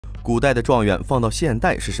古代的状元放到现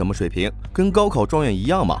代是什么水平？跟高考状元一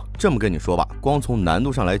样吗？这么跟你说吧，光从难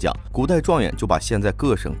度上来讲，古代状元就把现在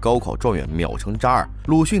各省高考状元秒成渣儿。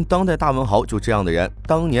鲁迅当代大文豪就这样的人，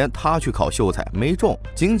当年他去考秀才没中，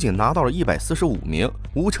仅仅拿到了145名。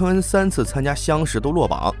吴承恩3次参加乡试都落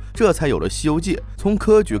榜，这才有了《西游记》。从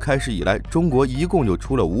科举开始以来，中国一共就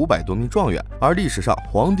出了500多名状元，而历史上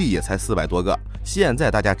皇帝也才400多个。现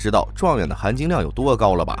在大家知道状元的含金量有多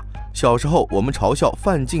高了吧？小时候我们嘲笑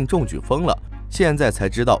范进中举疯了，现在才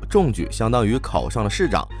知道中举相当于考上了市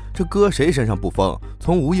长，这搁谁身上不疯？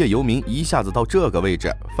从无业游民一下子到这个位置，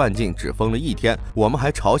范进只疯了1天，我们还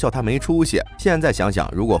嘲笑他没出息。现在想想，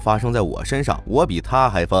如果发生在我身上，我比他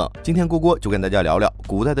还疯。今天锅锅就跟大家聊聊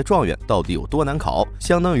古代的状元到底有多难考，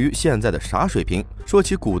相当于现在的啥水平？说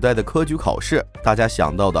起古代的科举考试，大家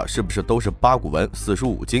想到的是不是都是八股文、四书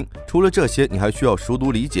五经？除了这些，你还需要熟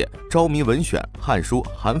读理解《昭明文选》《汉书》《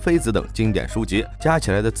韩非子》等经典书籍，加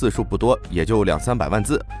起来的字数不多，也就200-300万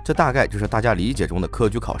字。这大概就是大家理解中的科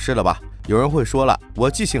举考试了吧？有人会说了，我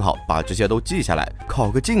记性好，把这些都记下来，考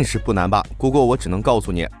个进士不难吧？锅锅我只能告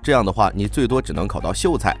诉你，这样的话你最多只能考到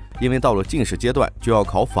秀才，因为到了进士阶段就要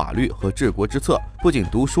考法律和治国之策，不仅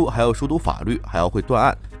读书，还要熟读法律，还要会断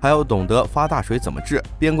案，还要懂得发大水怎么治，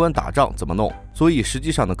边关打仗怎么弄。所以实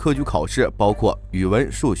际上的科举考试包括语文、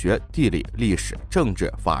数学、地理、历史、政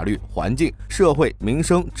治、法律、环境、社会、民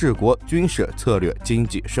生、治国、军事、策略、经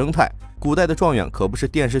济、生态。古代的状元可不是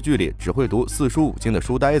电视剧里只会读四书五经的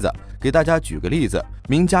书呆子。给大家举个例子，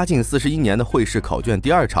明嘉靖41年的会试考卷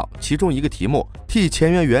第2场，其中一个题目替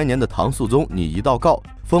乾元元年的唐肃宗拟一道诰，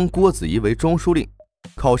封郭子仪为中书令。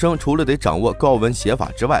考生除了得掌握诰文写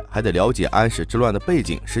法之外，还得了解安史之乱的背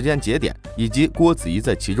景、时间节点以及郭子仪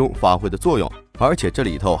在其中发挥的作用。而且这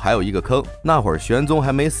里头还有一个坑，那会儿玄宗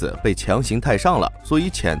还没死，被强行太上了，所以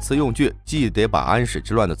遣词用句既得把安史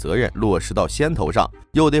之乱的责任落实到先头上，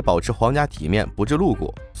又得保持皇家体面，不致露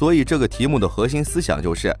骨。所以这个题目的核心思想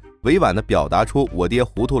就是委婉地表达出我爹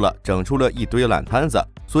糊涂了，整出了一堆烂摊子，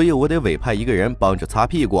所以我得委派一个人帮着擦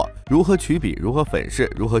屁股。如何取笔，如何粉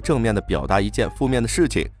饰，如何正面地表达一件负面的事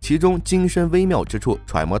情，其中精深微妙之处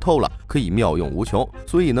揣摩透了，可以妙用无穷，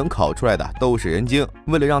所以能考出来的都是人精。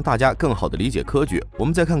为了让大家更好地理解科举，我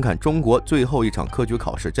们再看看中国最后一场科举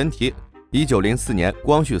考试真题。1904年，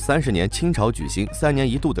光绪30年，清朝举行3年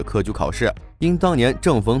1度的科举考试。因当年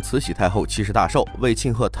正逢慈禧太后70大寿，为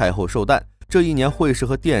庆贺太后寿诞，这一年会试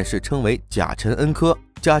和殿试称为甲辰恩科。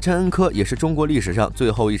甲辰恩科也是中国历史上最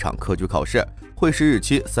后一场科举考试，会试日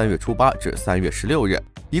期3月初8至3月16日，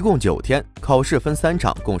一共9天。考试分3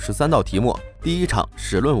场，共13道题目。第一场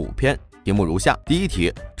史论5篇。题目如下：第一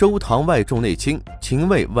题，周唐外重内轻，秦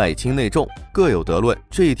魏外轻内重，各有得论。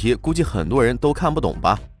这一题估计很多人都看不懂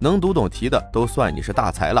吧？能读懂题的都算你是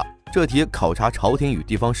大才了。这题考察朝廷与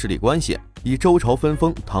地方势力关系，以周朝分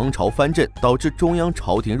封、唐朝藩镇导致中央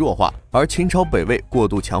朝廷弱化，而秦朝北魏过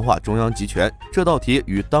度强化中央集权。这道题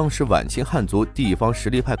与当时晚清汉族地方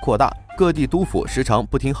实力派扩大，各地督府时常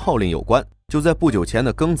不听号令有关。就在不久前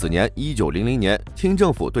的庚子年1900年，清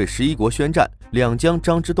政府对11国宣战，两江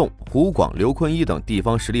张之洞、湖广刘坤一等地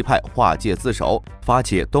方实力派划界自守，发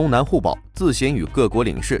起东南互保，自行与各国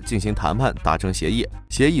领事进行谈判，达成协议。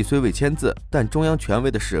协议虽未签字，但中央权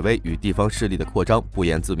威的示威与地方势力的扩张不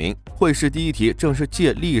言自明。会试第一题正是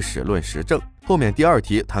借历史论时政，后面第2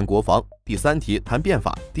题谈国防，第3题谈变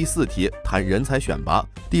法，第4题谈人才选拔，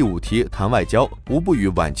第5题谈外交，无不与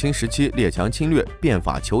晚清时期列强侵略、变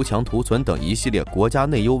法求强图存等一系列国家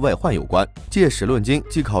内忧外患有关。借史论经，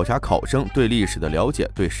既考察考生对历史的了解、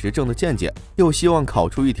对时政的见解，又希望考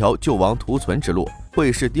出一条救亡图存之路。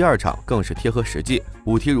会试第2场更是贴合实际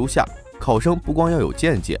，5题如下。考生不光要有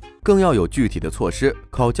见解，更要有具体的措施。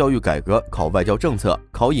考教育改革，考外交政策，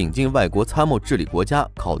考引进外国参谋治理国家，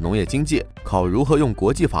考农业经济，考如何用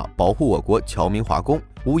国际法保护我国侨民华工。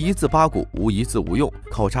无一字八股，无一字无用，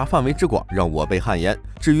考察范围之广，让我辈汗颜。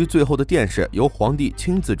至于最后的殿试，由皇帝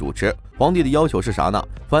亲自主持。皇帝的要求是啥呢？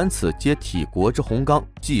凡此皆体国之宏纲，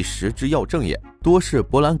纪实之要正也，多是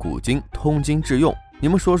博览古今，通今致用。你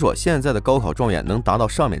们说说，现在的高考状元能达到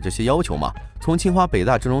上面这些要求吗？从清华北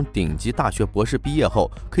大这种顶级大学博士毕业后，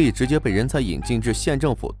可以直接被人才引进至县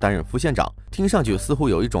政府担任副县长，听上去似乎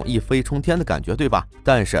有一种一飞冲天的感觉，对吧？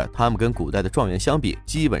但是他们跟古代的状元相比，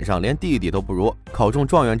基本上连弟弟都不如。考中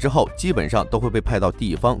状元之后，基本上都会被派到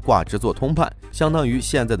地方挂职做通判，相当于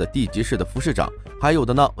现在的地级市的副市长。还有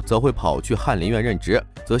的呢，则会跑去翰林院任职，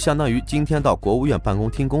则相当于今天到国务院办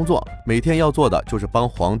公厅工作，每天要做的就是帮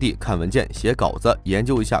皇帝看文件、写稿子，研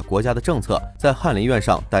究一下国家的政策。在翰林院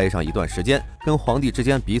上待上一段时间，跟皇帝之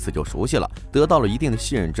间彼此就熟悉了，得到了一定的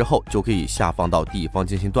信任之后，就可以下放到地方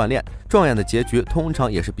进行锻炼。状元的结局通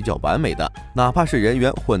常也是比较完美的，哪怕是人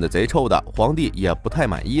缘混得贼臭的，皇帝也不太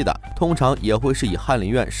满意的，通常也会是以翰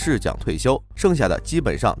林院侍讲退休，剩下的基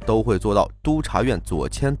本上都会做到督察院左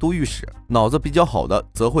迁都御史。脑子比较好的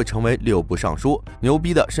则会成为六部尚书，牛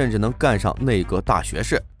逼的甚至能干上内阁大学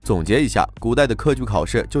士。总结一下，古代的科举考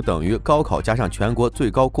试就等于高考加上全国最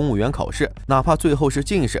高公务员考试，哪怕最后是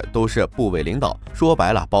进士，都是部委领导，说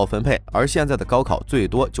白了包分配。而现在的高考最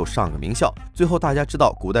多就上个名校。最后大家知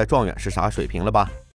道古代状元是啥水平了吧？